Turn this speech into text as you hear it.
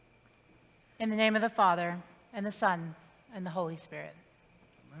In the name of the Father, and the Son, and the Holy Spirit.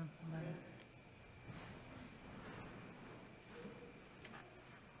 Amen. Amen.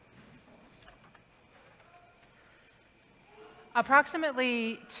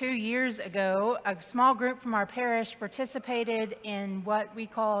 Approximately 2 years ago, a small group from our parish participated in what we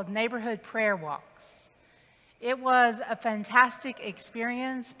called neighborhood prayer walks. It was a fantastic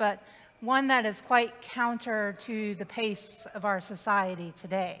experience, but one that is quite counter to the pace of our society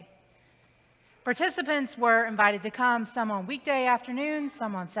today. Participants were invited to come, some on weekday afternoons,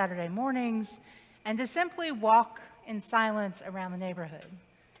 some on Saturday mornings, and to simply walk in silence around the neighborhood,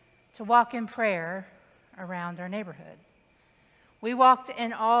 to walk in prayer around our neighborhood. We walked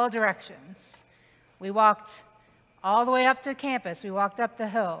in all directions. We walked all the way up to campus. We walked up the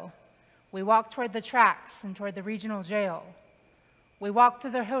hill. We walked toward the tracks and toward the regional jail. We walked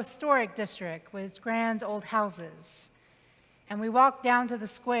to the historic district with its grand old houses. And we walked down to the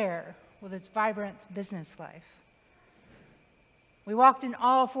square with its vibrant business life. We walked in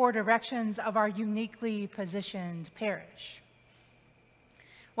all 4 directions of our uniquely positioned parish.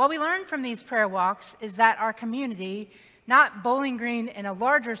 What we learned from these prayer walks is that our community, not Bowling Green in a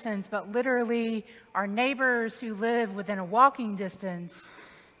larger sense, but literally our neighbors who live within a walking distance,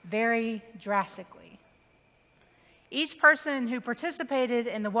 vary drastically. Each person who participated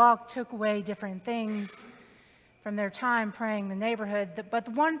in the walk took away different things from their time praying the neighborhood. But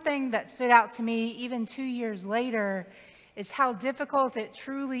the one thing that stood out to me, even 2 years later, is how difficult it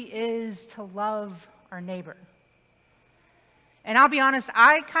truly is to love our neighbor. And I'll be honest,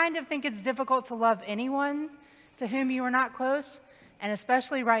 I kind of think it's difficult to love anyone to whom you are not close, and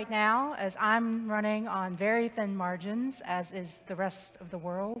especially right now, as I'm running on very thin margins, as is the rest of the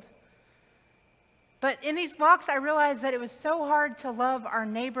world. But in these walks, I realized that it was so hard to love our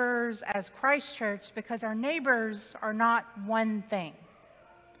neighbors as Christ Church because our neighbors are not one thing.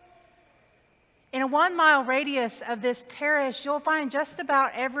 In a 1-mile radius of this parish, you'll find just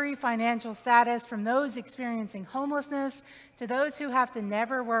about every financial status, from those experiencing homelessness to those who have to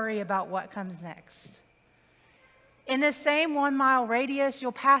never worry about what comes next. In this same 1-mile radius,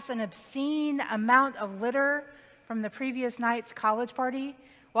 you'll pass an obscene amount of litter from the previous night's college party,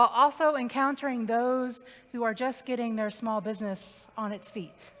 while also encountering those who are just getting their small business on its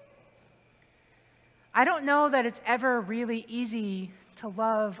feet. I don't know that it's ever really easy to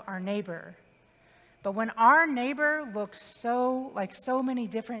love our neighbor, but when our neighbor looks so like so many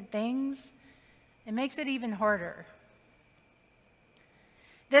different things, it makes it even harder.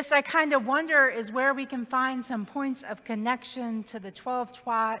 This, I kind of wonder, is where we can find some points of connection to the 12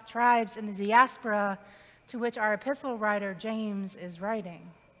 tribes in the diaspora to which our epistle writer James is writing.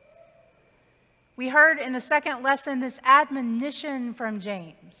 We heard in the second lesson this admonition from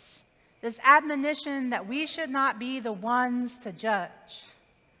James, this admonition that we should not be the ones to judge,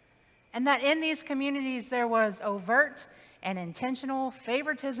 and that in these communities there was overt and intentional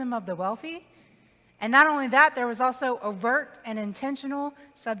favoritism of the wealthy, and not only that, there was also overt and intentional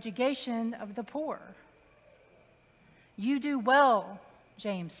subjugation of the poor. You do well,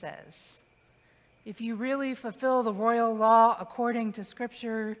 James says, if you really fulfill the royal law according to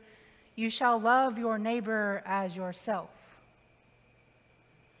Scripture. You shall love your neighbor as yourself.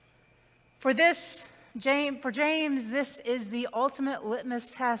 For James, this is the ultimate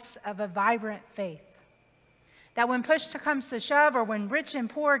litmus test of a vibrant faith. That when push comes to shove, or when rich and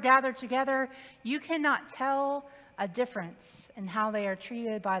poor gather together, you cannot tell a difference in how they are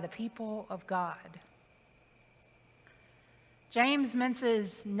treated by the people of God. James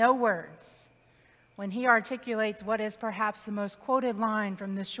minces no words when he articulates what is perhaps the most quoted line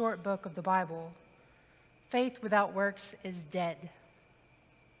from this short book of the Bible: faith without works is dead.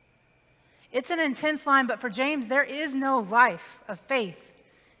 It's an intense line, but for James, there is no life of faith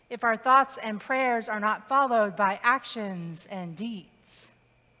if our thoughts and prayers are not followed by actions and deeds.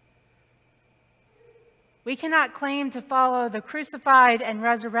 We cannot claim to follow the crucified and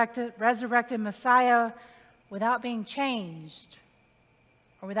resurrected Messiah without being changed,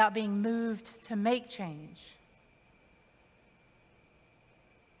 or without being moved to make change.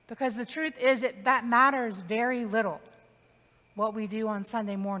 Because the truth is that matters very little what we do on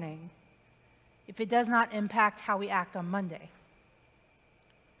Sunday morning if it does not impact how we act on Monday.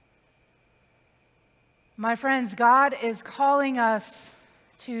 My friends, God is calling us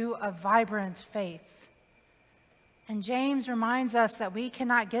to a vibrant faith. And James reminds us that we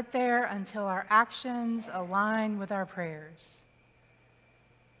cannot get there until our actions align with our prayers.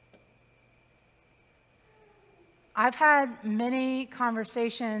 I've had many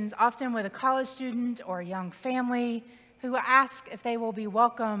conversations, often with a college student or a young family, who ask if they will be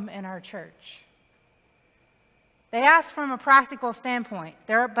welcome in our church. They ask from a practical standpoint,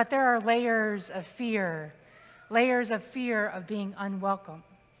 but there are layers of fear of being unwelcome.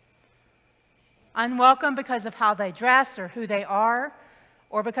 Unwelcome because of how they dress or who they are,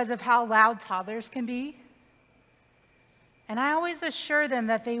 or because of how loud toddlers can be. And I always assure them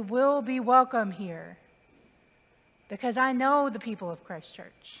that they will be welcome here, because I know the people of Christ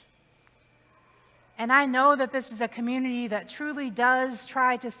Church. And I know that this is a community that truly does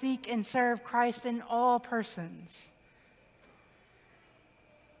try to seek and serve Christ in all persons.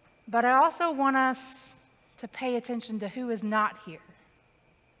 But I also want us to pay attention to who is not here.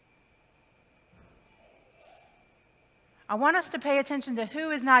 I want us to pay attention to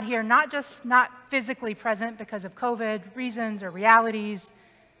who is not here, not just not physically present because of COVID reasons or realities,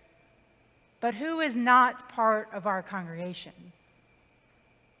 but who is not part of our congregation.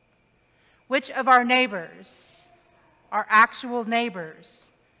 Which of our neighbors, our actual neighbors,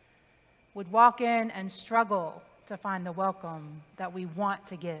 would walk in and struggle to find the welcome that we want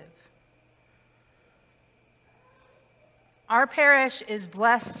to give? Our parish is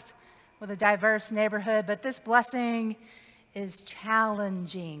blessed with a diverse neighborhood, but this blessing is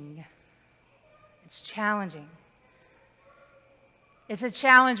challenging. It's challenging. It's a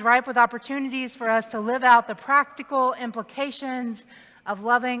challenge ripe with opportunities for us to live out the practical implications of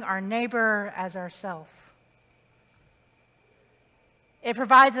loving our neighbor as ourselves. It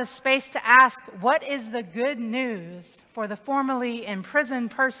provides a space to ask, what is the good news for the formerly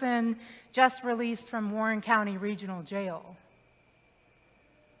imprisoned person just released from Warren County Regional Jail?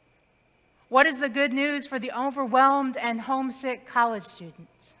 What is the good news for the overwhelmed and homesick college student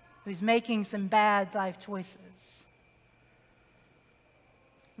who's making some bad life choices?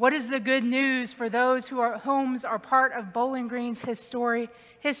 What is the good news for those whose homes are part of Bowling Green's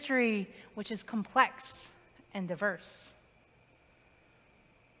history, which is complex and diverse?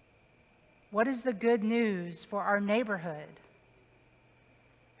 What is the good news for our neighborhood?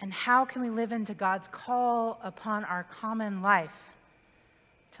 And how can we live into God's call upon our common life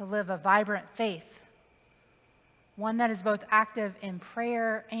to live a vibrant faith, one that is both active in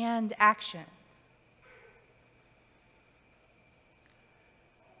prayer and action?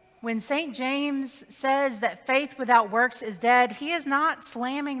 When St. James says that faith without works is dead, he is not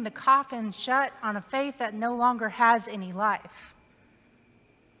slamming the coffin shut on a faith that no longer has any life.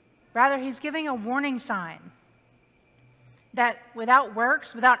 Rather, he's giving a warning sign that without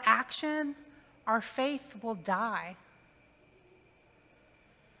works, without action, our faith will die.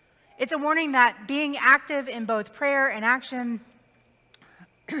 It's a warning that being active in both prayer and action,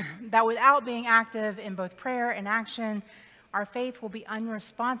 that without being active in both prayer and action, our faith will be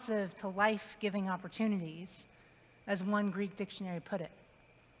unresponsive to life-giving opportunities, as one Greek dictionary put it.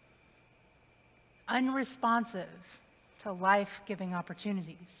 Unresponsive to life-giving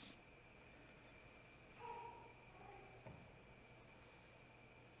opportunities.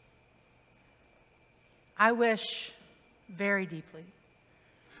 I wish very deeply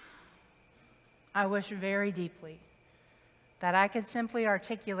that I could simply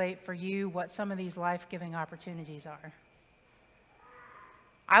articulate for you what some of these life-giving opportunities are.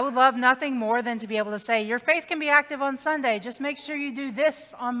 I would love nothing more than to be able to say, your faith can be active on Sunday, just make sure you do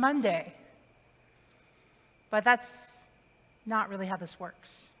this on Monday. But that's not really how this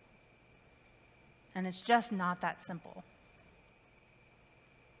works. And it's just not that simple.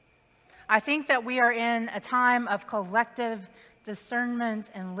 I think that we are in a time of collective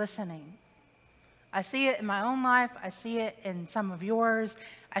discernment and listening. I see it in my own life. I see it in some of yours.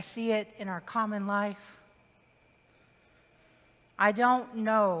 I see it in our common life. I don't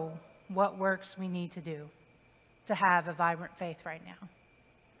know what works we need to do to have a vibrant faith right now.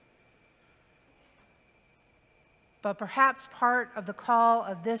 But perhaps part of the call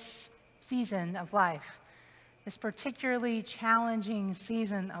of this season of life, this particularly challenging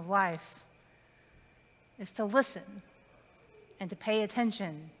season of life, is to listen and to pay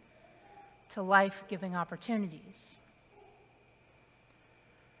attention to life-giving opportunities.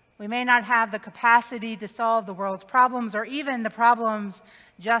 We may not have the capacity to solve the world's problems or even the problems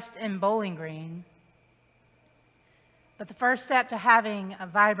just in Bowling Green. But the first step to having a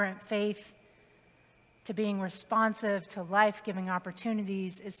vibrant faith, to being responsive to life-giving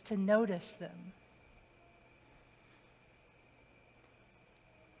opportunities, is to notice them.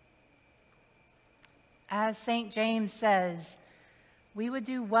 As St. James says, we would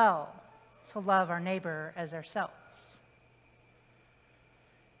do well to love our neighbor as ourselves.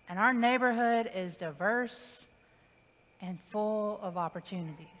 And our neighborhood is diverse and full of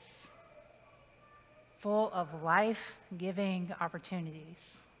opportunities, full of life-giving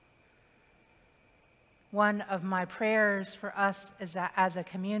opportunities. One of my prayers for us as a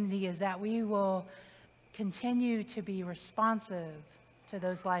community is that we will continue to be responsive to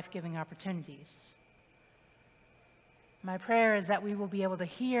those life-giving opportunities. My prayer is that we will be able to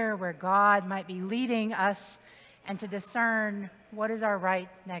hear where God might be leading us and to discern what is our right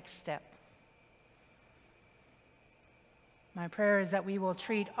next step. My prayer is that we will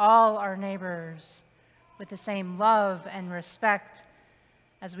treat all our neighbors with the same love and respect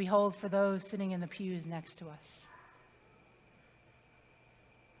as we hold for those sitting in the pews next to us.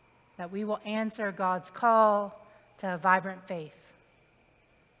 That we will answer God's call to a vibrant faith,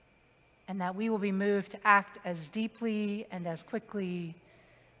 and that we will be moved to act as deeply and as quickly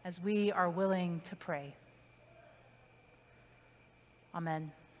as we are willing to pray.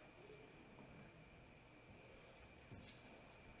 Amen.